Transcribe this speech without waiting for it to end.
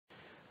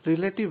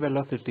Relative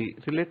velocity.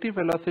 Relative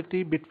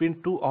velocity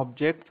between two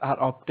objects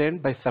are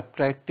obtained by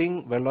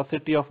subtracting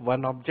velocity of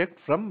one object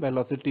from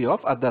velocity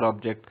of other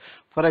object.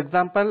 For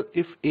example,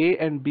 if A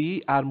and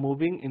B are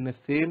moving in the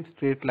same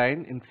straight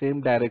line in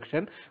same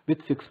direction with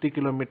 60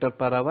 km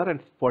per hour and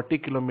 40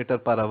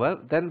 km per hour,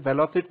 then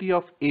velocity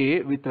of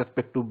A with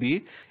respect to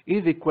B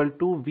is equal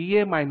to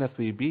VA minus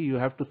VB. You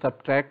have to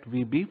subtract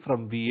VB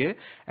from VA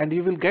and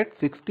you will get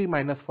 60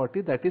 minus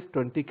 40, that is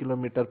 20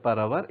 km per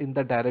hour in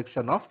the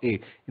direction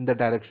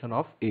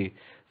of A.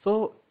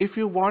 So if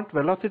you want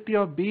velocity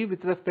of B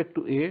with respect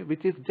to A,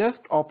 which is just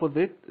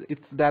opposite,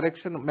 its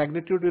direction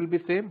magnitude will be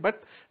same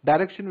but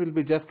direction will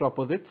be just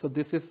opposite. So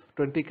this is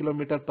 20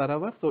 km per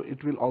hour, so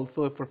it will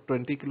also for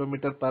 20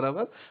 km per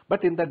hour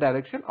but in the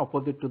direction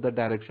opposite to the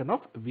direction of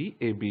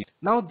VAB.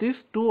 Now these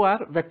two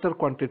are vector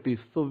quantities,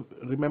 so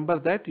remember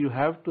that you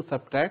have to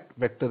subtract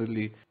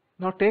vectorially.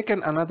 Now take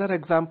another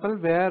example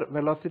where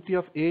velocity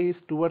of A is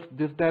towards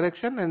this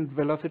direction and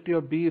velocity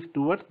of B is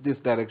towards this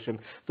direction.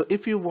 So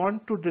if you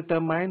want to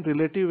determine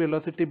relative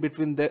velocity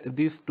between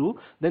these two,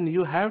 then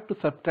you have to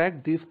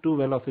subtract these two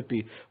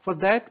velocity. For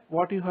that,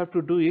 what you have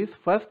to do is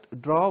first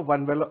draw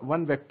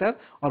one vector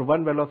or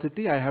one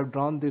velocity. I have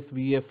drawn this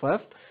VA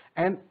first,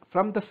 and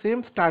from the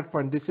same start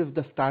point, this is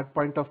the start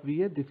point of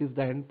VA, this is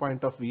the end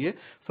point of VA.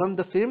 From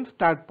the same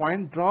start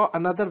point, draw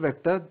another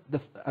vector,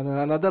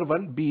 another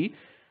one B,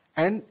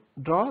 and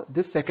draw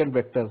this second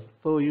vector.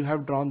 So you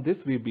have drawn this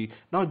VB.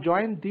 Now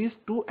join these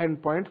two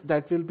endpoints,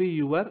 that will be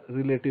your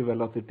relative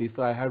velocity.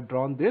 So I have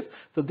drawn this.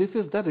 So this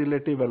is the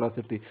relative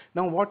velocity.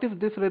 Now what is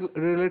this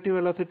relative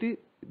velocity?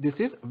 This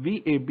is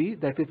VAB,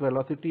 that is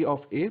velocity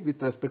of A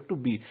with respect to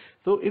B.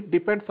 So it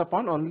depends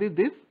upon only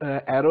this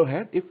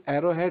arrowhead. If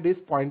arrowhead is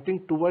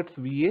pointing towards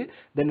VA,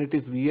 then it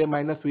is VA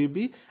minus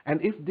VB,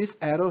 and if this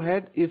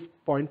arrowhead is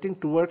pointing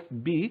towards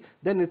B,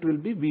 then it will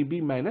be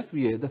VB minus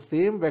VA. The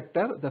same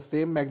vector, the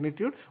same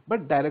magnitude,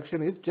 but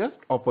direction is just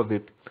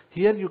opposite.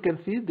 Here you can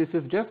see this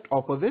is just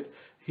opposite.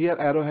 Here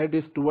arrowhead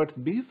is towards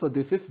B, so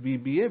this is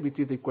VBA, which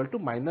is equal to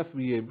minus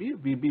VAB,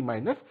 VB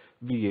minus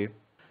VA.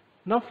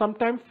 Now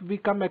sometimes we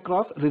come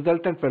across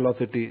resultant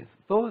velocity,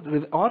 or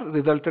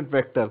resultant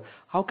vector.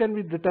 How can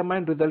we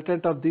determine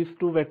resultant of these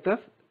two vectors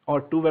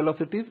or two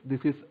velocities? This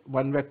is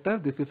one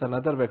vector, this is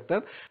another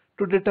vector.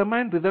 To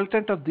determine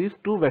resultant of these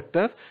two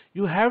vectors,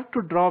 you have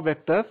to draw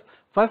vectors.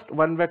 First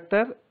one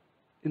vector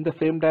in the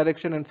same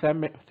direction and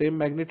same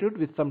magnitude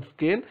with some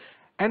scale,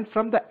 and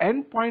from the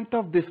end point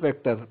of this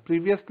vector.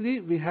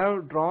 Previously we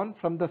have drawn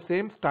from the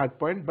same start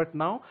point, but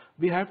now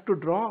we have to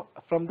draw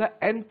from the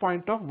end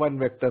point of one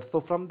vector.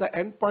 So from the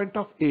end point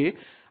of A,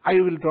 I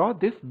will draw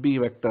this B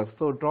vector.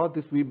 So draw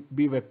this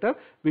B vector,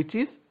 which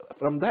is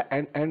from the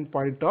end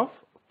point of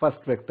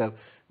first vector.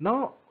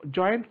 Now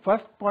join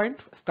first point,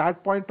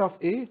 start point of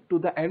A to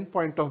the end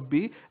point of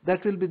B,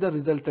 that will be the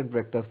resultant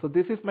vector. So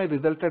this is my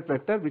resultant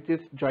vector, which is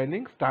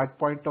joining start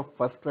point of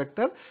first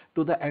vector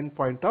to the end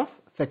point of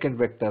second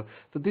vector.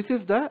 So this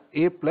is the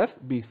A plus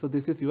B. So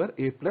this is your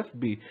A plus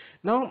B.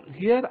 Now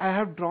here I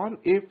have drawn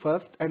A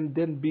first and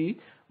then B,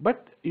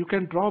 but you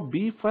can draw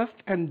B first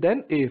and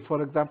then A.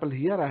 For example,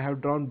 here I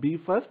have drawn B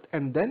first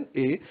and then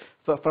A.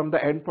 So from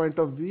the end point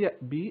of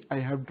B, I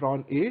have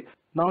drawn A.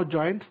 Now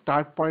join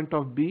start point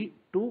of B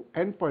to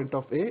end point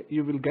of A,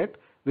 you will get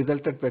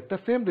resultant vector,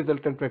 same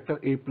resultant vector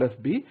A plus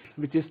B,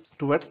 which is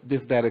towards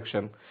this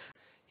direction.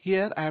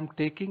 Here I am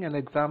taking an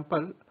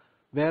example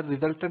where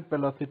resultant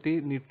velocity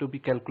need to be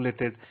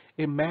calculated.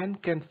 A man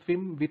can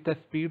swim with a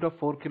speed of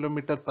 4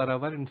 km per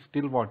hour in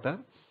still water.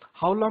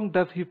 How long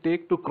does he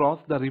take to cross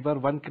the river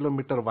 1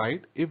 km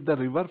wide if the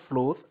river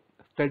flows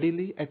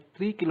steadily at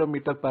 3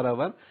 km per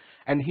hour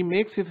and he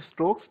makes his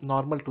strokes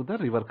normal to the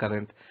river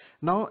current?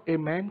 Now a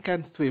man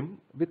can swim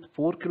with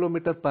 4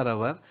 km per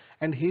hour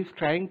and he is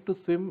trying to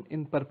swim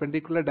in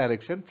perpendicular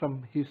direction.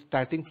 He is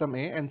starting from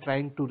A and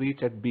trying to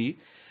reach at B,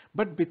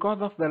 but because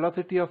of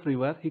velocity of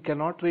river he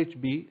cannot reach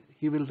B.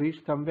 He will reach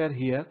somewhere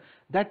here.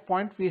 That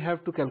point we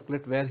have to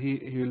calculate where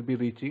he will be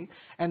reaching,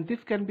 and this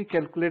can be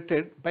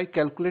calculated by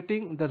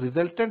calculating the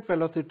resultant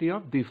velocity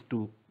of these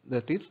two,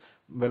 that is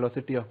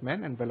velocity of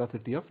man and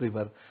velocity of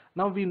river.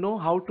 Now we know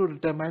how to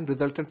determine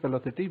resultant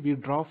velocity. We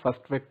draw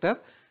first vector,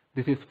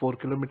 this is 4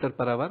 km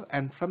per hour,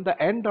 and from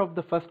the end of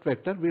the first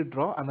vector we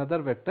draw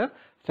another vector,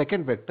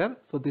 second vector.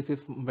 So this is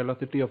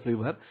velocity of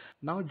river.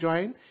 Now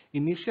join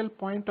initial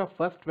point of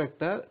first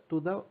vector to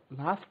the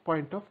last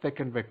point of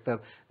second vector.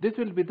 This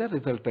will be the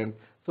resultant.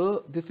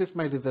 So this is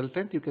my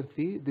resultant. You can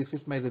see this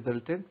is my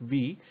resultant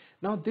V.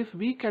 Now this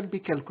V can be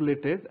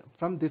calculated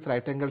from this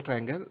right angle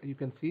triangle. You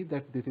can see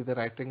that this is a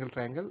right angle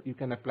triangle. You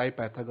can apply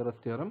Pythagoras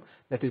theorem,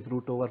 that is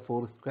root over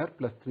 4 square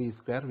plus 3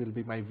 square will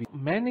be my V.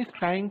 Man is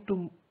trying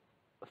to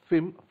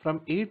swim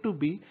from A to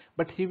B,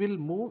 but he will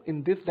move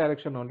in this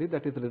direction only,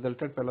 that is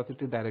resultant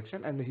velocity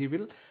direction, and he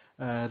will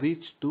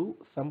reach to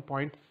some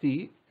point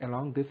C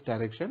along this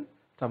direction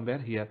somewhere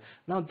here.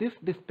 Now this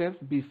distance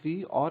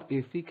BC or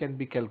AC can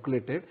be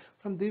calculated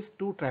from these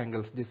two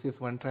triangles. This is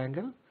one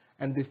triangle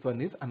and this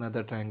one is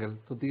another triangle.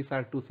 So these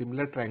are two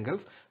similar triangles.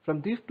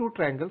 From these two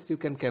triangles you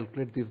can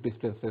calculate these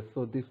distances.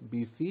 So this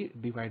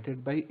BC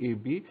divided by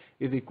AB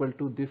is equal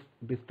to this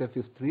distance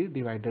is 3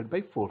 divided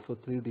by 4. So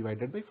 3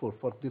 divided by 4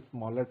 for this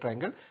smaller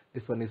triangle.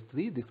 This one is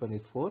 3, this one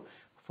is 4.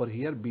 For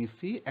here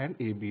BC and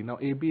AB. Now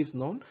AB is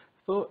known,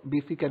 so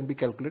BC can be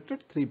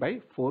calculated 3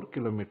 by 4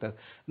 kilometer.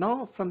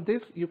 Now from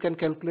this you can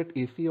calculate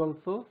AC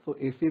also. So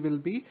AC will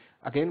be,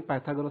 again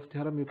Pythagoras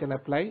theorem you can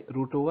apply,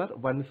 root over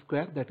 1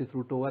 square, that is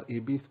root over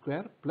AB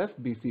square plus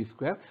BC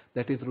square,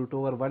 that is root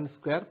over 1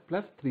 square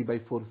plus 3 by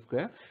 4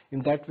 square.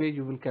 In that way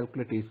you will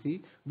calculate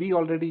AC. V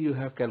already you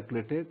have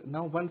calculated.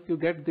 Now once you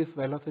get this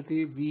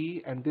velocity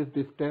V and this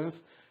distance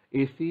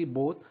AC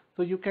both,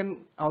 so you can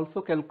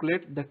also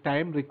calculate the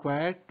time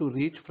required to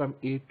reach from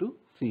A to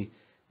C.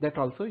 That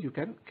also you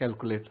can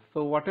calculate.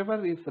 So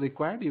whatever is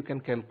required you can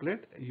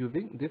calculate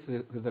using this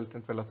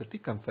resultant velocity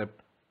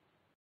concept.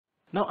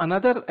 Now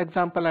another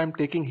example I am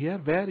taking here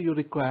where you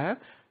require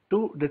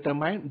to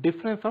determine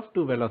difference of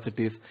two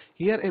velocities.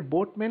 Here a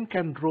boatman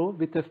can row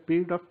with a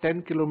speed of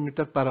 10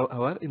 km per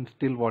hour in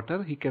still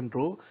water. He can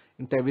row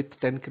with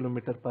 10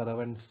 km per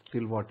hour in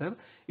still water.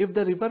 If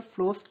the river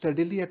flows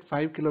steadily at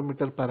 5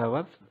 km per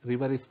hour,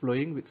 river is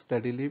flowing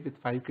steadily with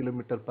 5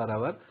 km per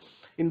hour,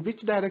 in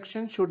which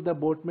direction should the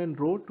boatman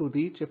row to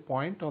reach a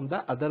point on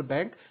the other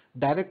bank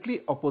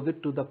directly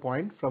opposite to the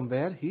point from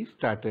where he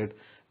started?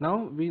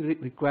 Now we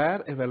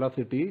require a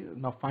velocity,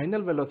 now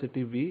final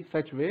velocity V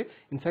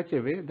in such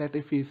a way that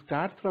if he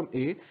starts from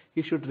A,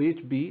 he should reach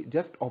B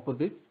just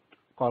opposite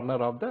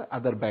corner of the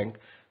other bank.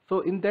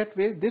 So in that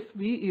way this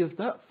V is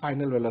the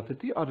final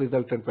velocity or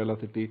resultant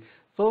velocity.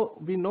 So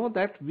we know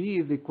that V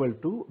is equal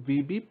to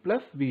VB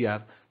plus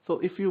VR. So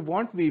if you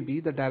want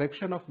VB, the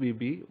direction of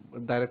VB,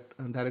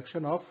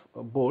 direction of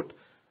boat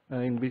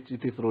in which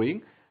it is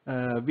rowing,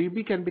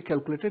 VB can be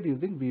calculated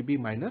using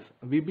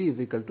VB is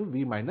equal to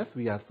V minus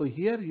VR. So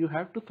here you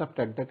have to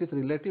subtract, that is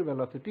relative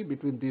velocity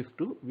between these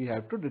two we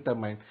have to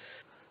determine.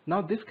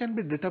 Now this can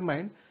be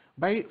determined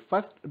by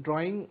first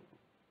drawing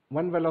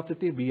one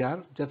velocity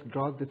VR, just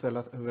draw this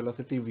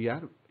velocity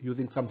VR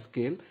using some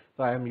scale.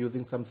 So I am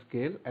using some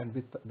scale, and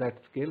with that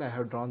scale I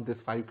have drawn this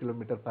 5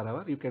 km per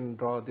hour. You can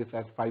draw this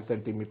as 5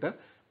 centimeter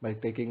by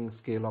taking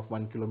scale of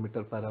 1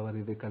 km per hour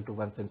is equal to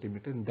 1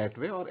 centimeter in that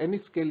way, or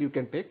any scale you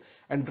can take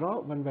and draw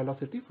one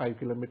velocity 5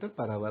 km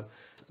per hour.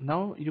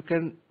 Now you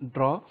can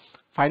draw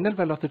final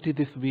velocity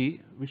this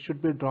V, which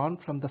should be drawn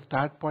from the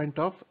start point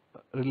of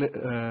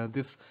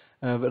this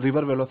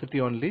river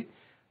velocity only.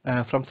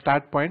 From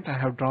start point I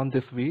have drawn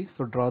this V,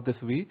 so draw this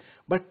V,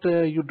 but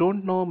you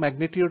don't know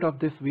magnitude of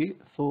this V,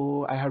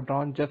 so I have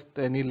drawn just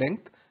any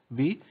length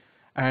V,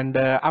 and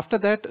after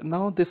that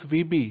now this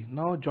VB,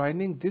 now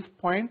joining this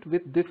point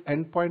with this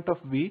end point of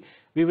V,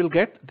 we will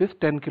get this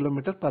 10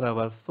 km per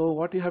hour. So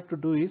what you have to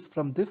do is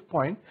from this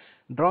point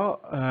draw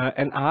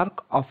an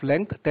arc of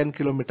length 10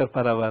 km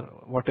per hour.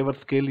 Whatever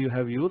scale you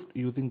have used,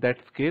 using that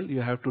scale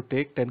you have to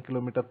take 10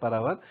 km per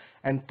hour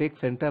and take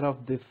center of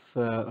this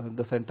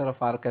the center of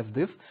arc as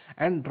this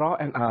and draw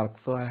an arc.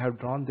 So I have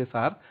drawn this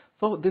arc.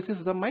 So this is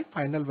my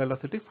final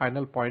velocity,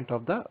 final point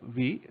of the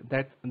V.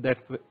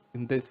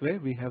 In this way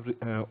we have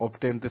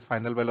obtained this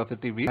final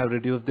velocity V. I have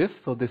reduced this,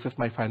 so this is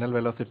my final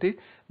velocity.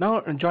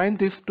 Now join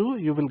these two,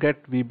 you will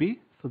get VB.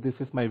 So this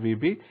is my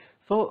VB.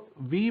 So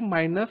V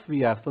minus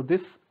VR. So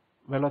this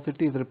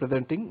velocity is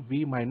representing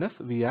V minus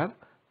VR.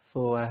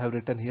 So I have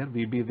written here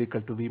VB is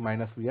equal to V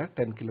minus VR,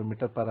 10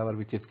 km per hour,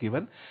 which is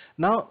given.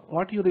 Now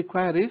what you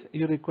require is,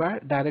 you require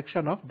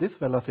direction of this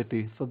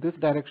velocity. So this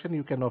direction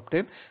you can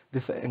obtain,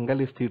 this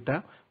angle is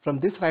theta. From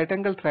this right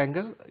angle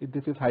triangle,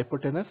 this is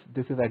hypotenuse,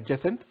 this is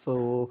adjacent.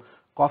 So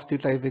cos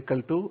theta is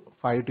equal to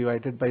 5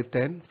 divided by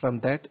 10. From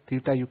that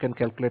theta you can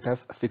calculate as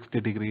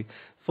 60 degree.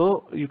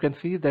 So you can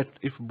see that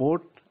if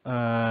both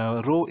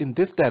row in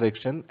this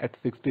direction at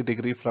 60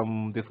 degree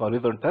from this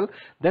horizontal,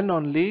 then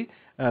only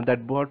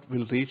that boat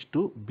will reach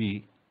to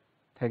B.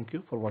 Thank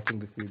you for watching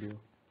this video.